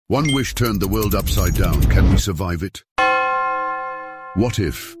One wish turned the world upside down. Can we survive it? What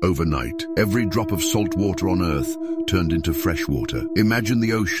if, overnight, every drop of salt water on Earth turned into fresh water? Imagine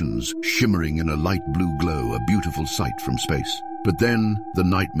the oceans shimmering in a light blue glow, a beautiful sight from space. But then, the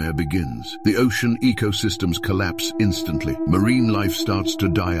nightmare begins. The ocean ecosystems collapse instantly. Marine life starts to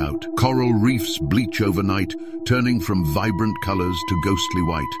die out. Coral reefs bleach overnight, turning from vibrant colors to ghostly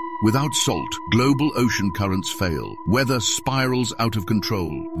white. Without salt, global ocean currents fail. Weather spirals out of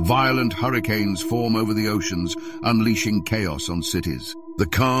control. Violent hurricanes form over the oceans, unleashing chaos on cities. The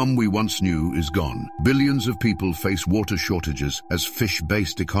calm we once knew is gone. Billions of people face water shortages as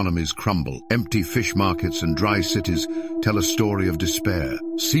fish-based economies crumble. Empty fish markets and dry cities tell a story of despair.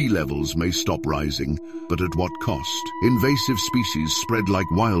 Sea levels may stop rising, but at what cost? Invasive species spread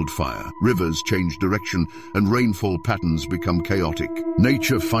like wildfire. Rivers change direction, and rainfall patterns become chaotic.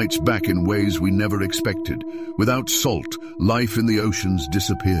 Nature fights back in ways we never expected. Without salt, life in the oceans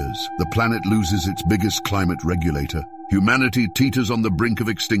disappears. The planet loses its biggest climate regulator. Humanity teeters on the brink of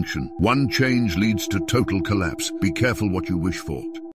extinction. One change leads to total collapse. Be careful what you wish for.